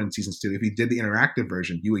seasons 1 and seasons 2, if you did the interactive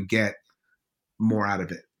version, you would get more out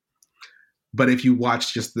of it. But if you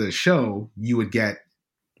watch just the show, you would get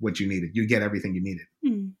what you needed. You get everything you needed.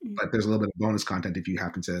 Mm-hmm. But there's a little bit of bonus content if you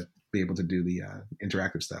happen to be able to do the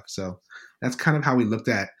interactive stuff. So that's kind of how we looked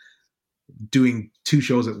at doing 2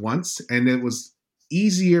 shows at once. And it was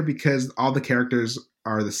easier because all the characters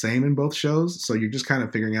are the same in both shows. So you're just kind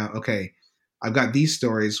of figuring out, okay, I've got these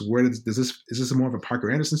stories. Where is this more of a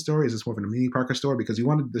Parker Anderson story? Is this more of an Amelia Parker story? Because you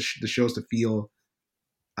wanted the shows to feel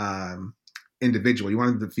individual. You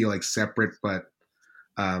wanted them to feel like separate, but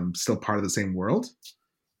still part of the same world.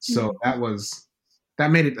 So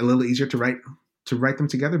that made it a little easier to write them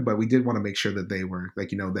together. But we did want to make sure that they were like,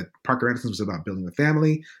 that Parker Anderson was about building a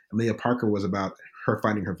family, and Leah Parker was about her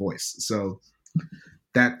finding her voice. So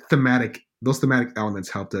those thematic elements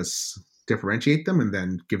helped us differentiate them and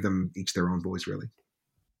then give them each their own voice, really.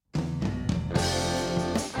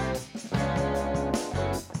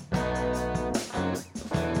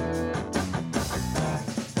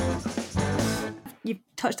 You've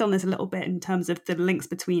touched on this a little bit in terms of the links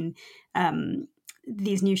between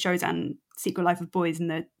these new shows and Secret Life of Boys and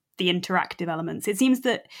the interactive elements. It seems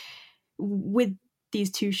that with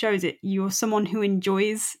these two shows, you're someone who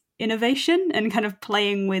enjoys innovation and kind of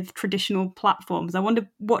playing with traditional platforms. I wonder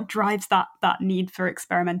what drives that need for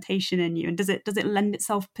experimentation in you, and does it lend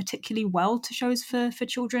itself particularly well to shows for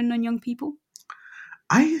children and young people?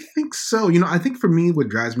 I think so. I think for me, what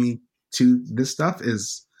drives me to this stuff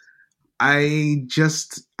is I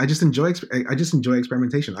just enjoy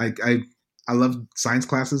experimentation. I love science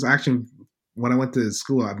classes. Actually, when I went to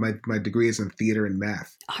school, my degree is in theater and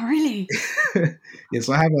math. Oh, really? Yeah,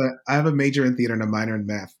 so I have a major in theater and a minor in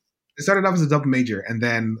math. It started off as a double major, and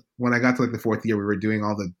then when I got to like the fourth year, we were doing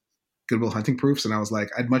all the Good Will Hunting proofs, and I was like,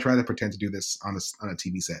 I'd much rather pretend to do this on a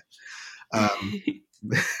TV set.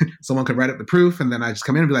 Someone could write up the proof, and then I just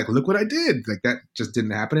come in and be like, "Look what I did!" Like that just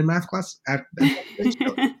didn't happen in math class.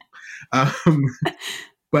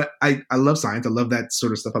 But I love science. I love that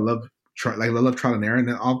sort of stuff. I love trial and error, and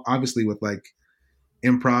then obviously with like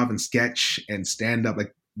improv and sketch and stand up,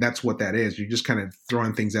 like that's what that is. You're just kind of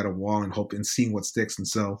throwing things at a wall and hope and seeing what sticks. And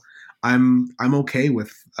so I'm okay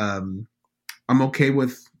with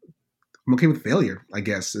failure, I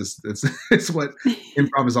guess. It's what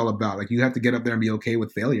improv is all about. Like you have to get up there and be okay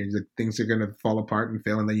with failure. Like, things are going to fall apart and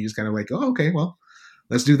fail, and then you just kind of like, oh, okay, well,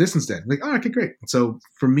 let's do this instead. Like, oh, okay, great. So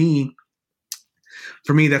for me,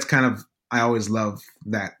 that's kind of, I always love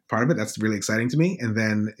that part of it. That's really exciting to me. And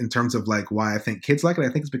then in terms of like why I think kids like it, I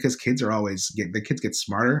think it's because kids get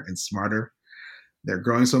smarter and smarter. They're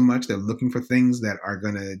growing so much. They're looking for things that are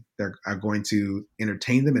going to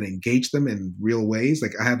entertain them and engage them in real ways.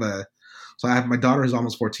 Like I have my daughter is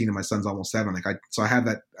almost 14 and my son's almost 7. So I have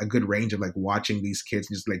a good range of like watching these kids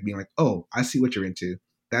and just like being like, oh, I see what you're into.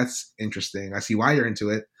 That's interesting. I see why you're into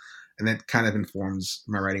it. And that kind of informs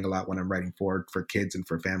my writing a lot when I'm writing for kids and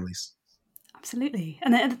for families. Absolutely.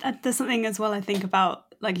 And there's something as well, I think,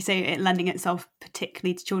 about, like you say, it lending itself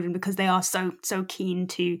particularly to children because they are so keen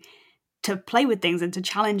to play with things and to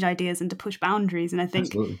challenge ideas and to push boundaries. And I think,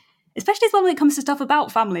 Absolutely. Especially as well when it comes to stuff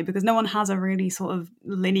about family, because no one has a really sort of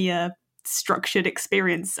linear, structured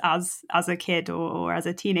experience as a kid or as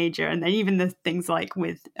a teenager. And then even the things like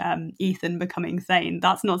with Ethan becoming Thane,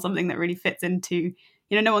 that's not something that really fits into,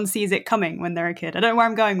 no one sees it coming when they're a kid. I don't know where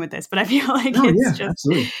I'm going with this, but I feel like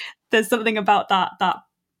absolutely. There's something about that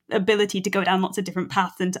ability to go down lots of different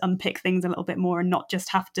paths and to unpick things a little bit more and not just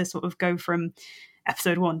have to sort of go from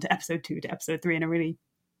episode 1 to episode 2 to episode 3 in a really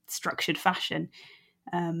structured fashion.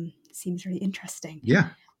 Seems really interesting.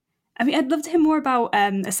 Yeah. I mean, I'd love to hear more about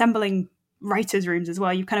assembling writers' rooms as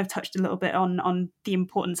well. You kind of touched a little bit on the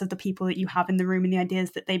importance of the people that you have in the room and the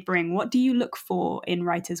ideas that they bring. What do you look for in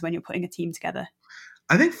writers when you're putting a team together?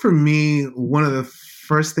 I think for me, one of the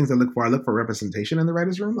first things I look for representation in the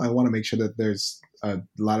writer's room. I want to make sure that there's a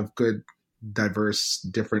lot of good, diverse,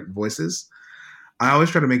 different voices. I always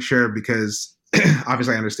try to make sure, because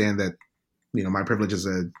obviously I understand that, my privilege as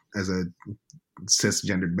a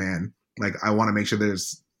cisgendered man, like I want to make sure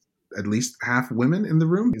there's at least half women in the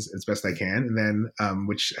room as best I can. And then,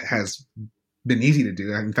 which has been easy to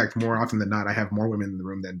do. In fact, more often than not, I have more women in the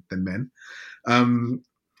room than men.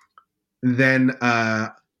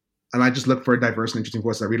 And I just look for diverse and interesting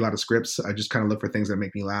voices. I read a lot of scripts. I just kind of look for things that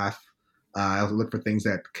make me laugh. I also look for things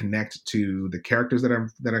that connect to the characters that I'm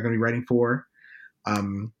going to be writing for.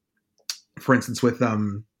 For instance, with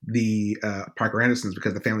the Parker Andersons,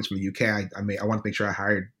 because the family's from the UK, I want to make sure I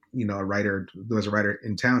hired a writer. There was a writer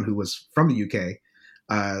in town who was from the UK,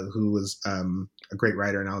 who was a great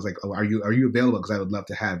writer, and I was like, "Oh, are you available? Because I would love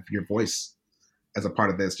to have your voice as a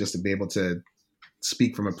part of this, just to be able to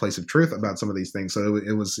speak from a place of truth about some of these things." So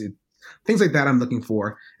things like that I'm looking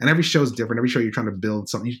for. And every show is different. Every show you're trying to build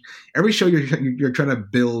something. Every show you're trying to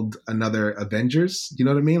build another Avengers. You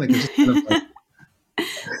know what I mean? Like, it's just kind of like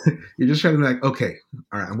you're just trying to be like, okay,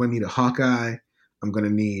 all right, I'm going to need a Hawkeye. I'm going to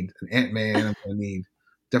need an Ant-Man. I'm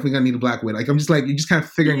definitely going to need a Black Widow. Like, I'm just like, you're just kind of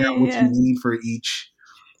figuring out what you need for each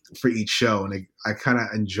show. And I kind of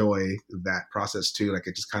enjoy that process too. Like,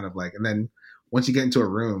 it just kind of like, and then once you get into a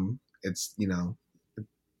room, it's,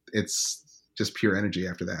 it's just pure energy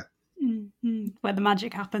after that. Mm-hmm. where the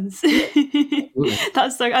magic happens. Absolutely.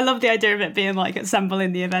 That's so. I love the idea of it being like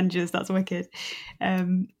assembling the Avengers. That's wicked.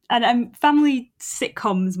 And family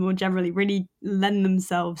sitcoms more generally really lend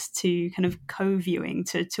themselves to kind of co-viewing,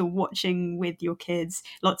 to watching with your kids.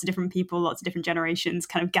 Lots of different people, lots of different generations,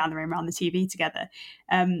 kind of gathering around the TV together.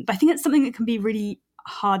 But I think it's something that can be really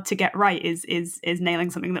hard to get right. Is nailing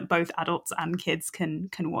something that both adults and kids can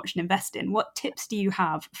watch and invest in. What tips do you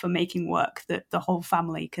have for making work that the whole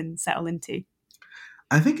family can settle into?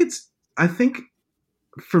 I think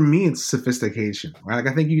for me it's sophistication, right?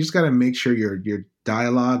 Like I think you just got to make sure your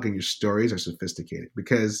dialogue and your stories are sophisticated,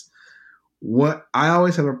 because what I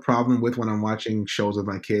always have a problem with when I'm watching shows with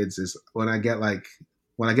my kids is when I get like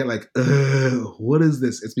what is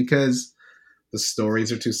this? It's because the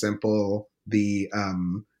stories are too simple. The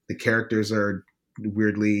characters are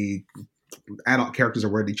weirdly adult characters are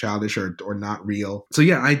weirdly childish or not real. So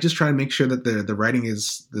yeah, I just try to make sure that the writing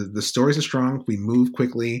is the stories are strong. We move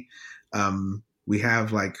quickly. We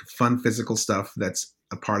have like fun physical stuff that's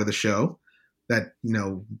a part of the show that,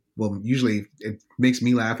 well, usually it makes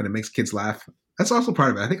me laugh and it makes kids laugh. That's also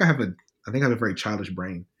part of it. I think I have a very childish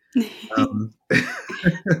brain. I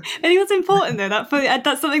think that's important though.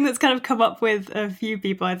 That's something that's kind of come up with a few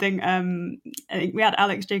people. I think we had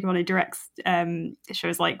Alex Jacob on, who directs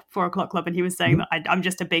shows like 4 O'Clock Club, and he was saying that I'm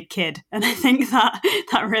just a big kid, and I think that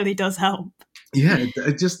really does help. Yeah,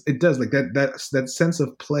 it does, like that sense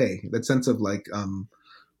of play, that sense of like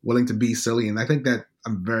willing to be silly, and I think that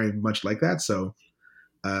I'm very much like that. So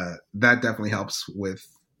that definitely helps with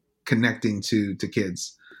connecting to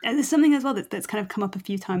kids. And there's something as well that's kind of come up a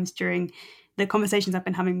few times during the conversations I've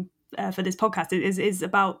been having for this podcast is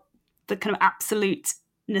about the kind of absolute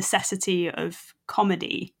necessity of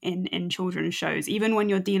comedy in children's shows. Even when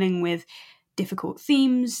you're dealing with difficult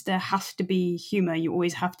themes, there has to be humor. You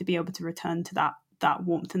always have to be able to return to that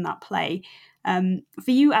warmth and that play.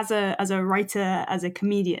 For you as a writer, as a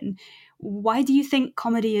comedian, why do you think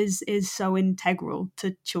comedy is so integral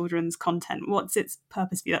to children's content? What's its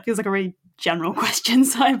purpose for you? That feels like a really general question,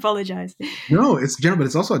 so I apologize. No, it's general, but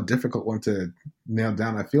it's also a difficult one to nail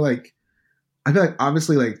down. I feel like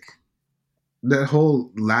obviously, like, that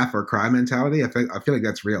whole laugh or cry mentality, I feel like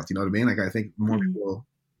that's real. You know what I mean? Like, I think more people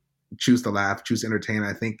choose to laugh, choose to entertain.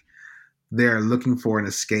 I think they're looking for an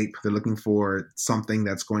escape. They're looking for something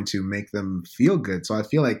that's going to make them feel good. So I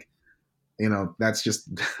feel like, that's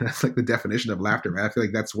like the definition of laughter, right? I feel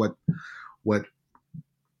like that's what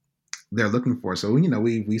they're looking for. So,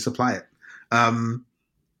 we supply it.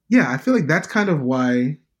 Yeah, I feel like that's kind of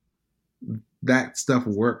why that stuff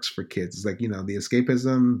works for kids. It's like, the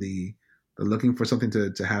escapism, the looking for something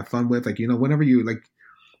to have fun with. Like, whenever you like,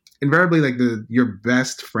 invariably, like your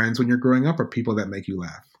best friends when you're growing up are people that make you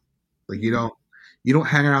laugh. Like, you don't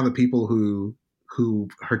hang around the people who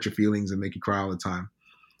hurt your feelings and make you cry all the time,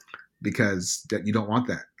 because that you don't want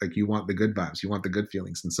that. Like, you want the good vibes, you want the good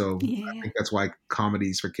feelings. And so I think that's why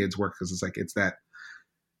comedies for kids work, because it's like it's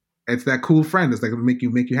that cool friend that's like make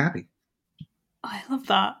you happy. I love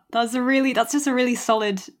that. That's just a really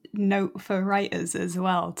solid note for writers as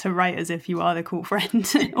well, to write as if you are the cool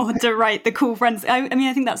friend or to write the cool friends. I mean,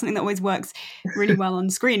 I think that's something that always works really well on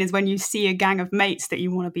screen, is when you see a gang of mates that you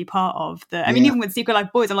want to be part of. I mean, even with Secret Life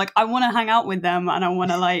Boys, I'm like, I want to hang out with them and I want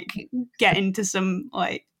to like get into some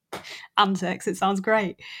like antics. It sounds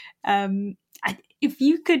great. If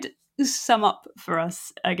you could sum up for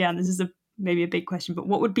us, again, this is maybe a big question, but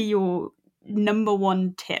what would be your number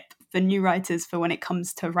one tip for new writers for when it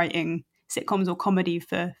comes to writing sitcoms or comedy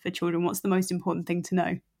for children? What's the most important thing to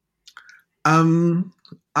know?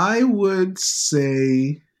 I would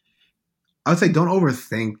say don't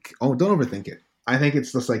overthink it. I think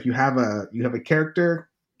it's just like you have a character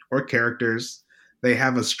or characters. They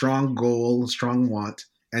have a strong goal, strong want,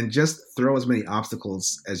 and just throw as many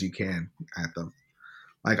obstacles as you can at them.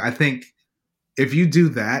 Like, I think if you do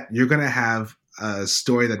that, you're going to have a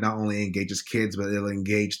story that not only engages kids, but it'll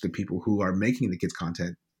engage the people who are making the kids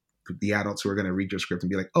content, the adults who are going to read your script and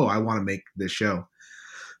be like, oh, I want to make this show.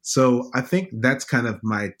 So I think that's kind of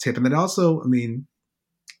my tip. And then also, I mean,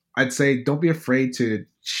 I'd say don't be afraid to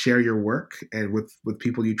share your work and with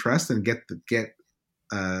people you trust, and get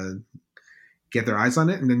their eyes on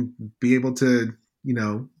it, and then be able to,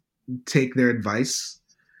 take their advice.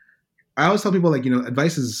 I always tell people, like,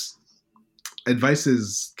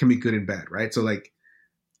 advice can be good and bad, right? So, like,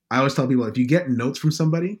 I always tell people, if you get notes from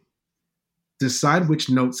somebody, decide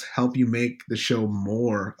which notes help you make the show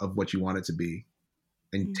more of what you want it to be,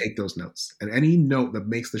 and take those notes. And any note that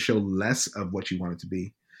makes the show less of what you want it to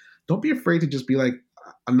be, don't be afraid to just be like,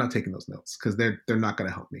 I'm not taking those notes, because they're not going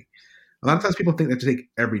to help me. A lot of times people think they have to take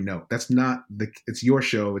every note. That's not it's your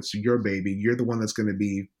show. It's your baby. You're the one that's going to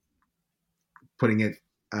be putting it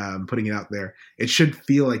out there. It should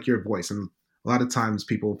feel like your voice. And a lot of times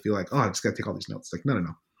people feel like, oh, I just got to take all these notes. Like, no.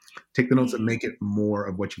 Take the notes and make it more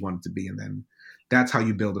of what you want it to be. And then that's how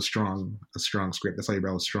you build a strong script. That's how you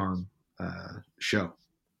build a strong show.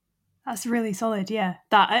 That's really solid, yeah.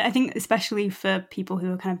 That I think, especially for people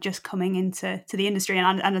who are kind of just coming into the industry,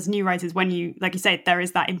 and as new writers, when you, like you say, there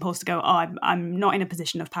is that impulse to go, oh, I'm not in a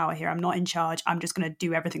position of power here. I'm not in charge. I'm just going to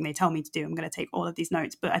do everything they tell me to do. I'm going to take all of these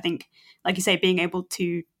notes. But I think, like you say, being able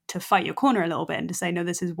to fight your corner a little bit and to say, no,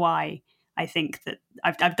 this is why I think that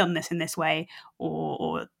I've done this in this way,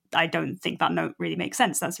 or I don't think that note really makes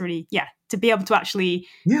sense. That's really, to be able to actually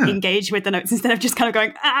engage with the notes instead of just kind of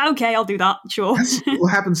going, okay, I'll do that, sure. That's what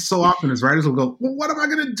happens so often is writers will go, well, what am I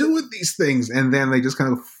going to do with these things? And then they just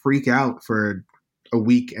kind of freak out for a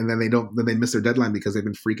week, and then they miss their deadline because they've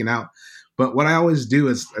been freaking out. But what I always do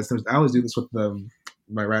is I always do this with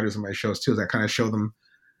my writers and my shows too, is I kind of show them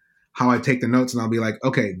how I take the notes, and I'll be like,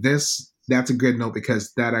 okay, that's a good note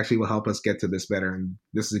because that actually will help us get to this better. And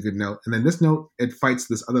this is a good note. And then this note, it fights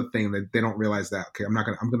this other thing that they don't realize that, okay, I'm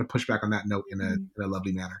going to push back on that note in a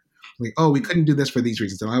lovely manner. Like, oh, we couldn't do this for these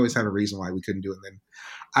reasons. And I always have a reason why we couldn't do it. And then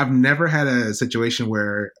I've never had a situation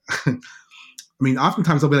where, I mean,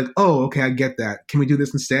 oftentimes I'll be like, oh, okay, I get that. Can we do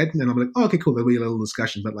this instead? And I'll be like, oh, okay, cool. There'll be a little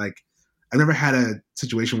discussion. But like, I've never had a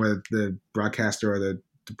situation where the broadcaster or the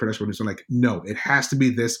production producer like, no, it has to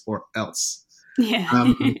be this or else.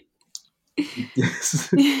 Yeah. Yes.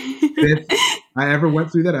 If I ever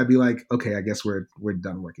went through that, I'd be like, okay, I guess we're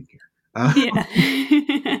done working here.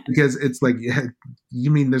 Because it's like, you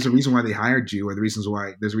mean there's a reason why they hired you, or there's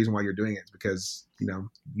a reason why you're doing it. It's because,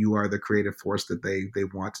 you are the creative force that they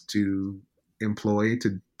want to employ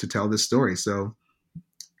to tell this story. So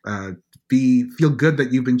feel good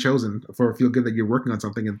that you've been chosen, feel good that you're working on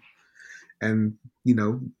something, and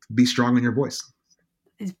be strong in your voice.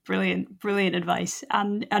 Is brilliant advice.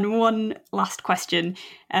 And one last question.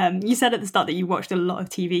 You said at the start that you watched a lot of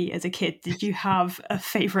TV as a kid. Did you have a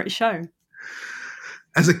favorite show?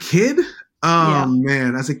 As a kid?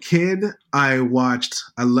 Man, as a kid, I loved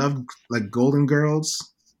like Golden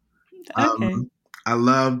Girls. Okay. I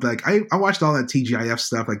loved I watched all that TGIF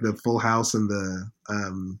stuff, like the Full House and the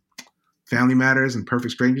Family Matters and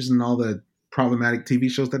Perfect Strangers and all the problematic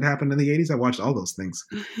TV shows that happened in the 80s. I watched all those things.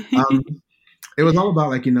 It was all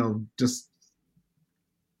about it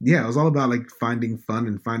was all about like finding fun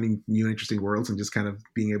and finding new and interesting worlds and just kind of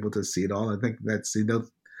being able to see it all. I think that's,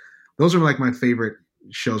 those are like my favorite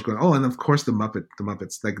shows growing. Oh, and of course the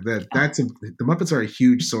Muppets, like that. The Muppets are a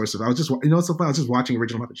huge source of. I was just, it's so fun. I was just watching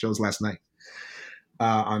original Muppet shows last night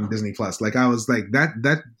on Disney Plus. Like I was like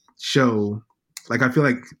that show. Like I feel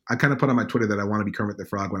like I kind of put on my Twitter that I want to be Kermit the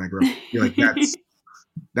Frog when I grow up. You're like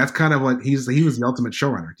that's kind of what he was the ultimate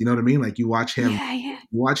showrunner. Do you know what I mean? Like you watch him, you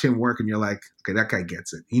watch him work, and you're like, okay, that guy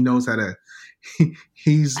gets it. He knows how to.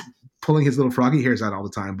 He's pulling his little froggy hairs out all the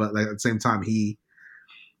time, but like, at the same time, he's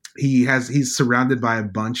surrounded by a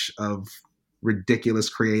bunch of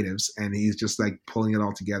ridiculous creatives, and he's just like pulling it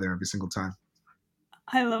all together every single time.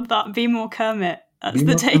 I love that. Be more Kermit. That's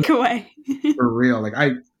the takeaway. For real. Like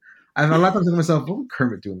I a lot of times think to myself, what would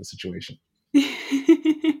Kermit do in this situation?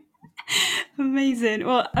 Amazing.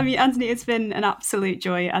 Well, I mean, Anthony, it's been an absolute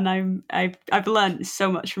joy, and I've learned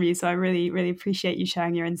so much from you. So I really, really appreciate you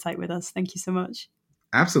sharing your insight with us. Thank you so much.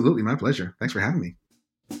 Absolutely, my pleasure. Thanks for having me.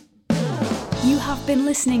 You have been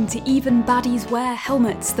listening to Even Baddies Wear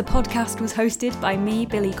Helmets. The podcast was hosted by me,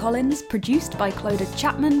 Billy Collins, produced by Clodagh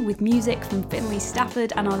Chapman, with music from Finley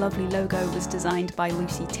Stafford, and our lovely logo was designed by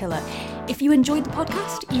Lucy Tiller. If you enjoyed the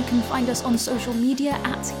podcast, you can find us on social media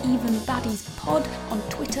at Even Baddies Pod on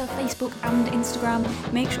Twitter, Facebook, and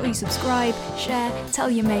Instagram. Make sure you subscribe, share,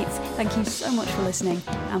 tell your mates. Thank you so much for listening,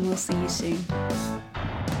 and we'll see you soon.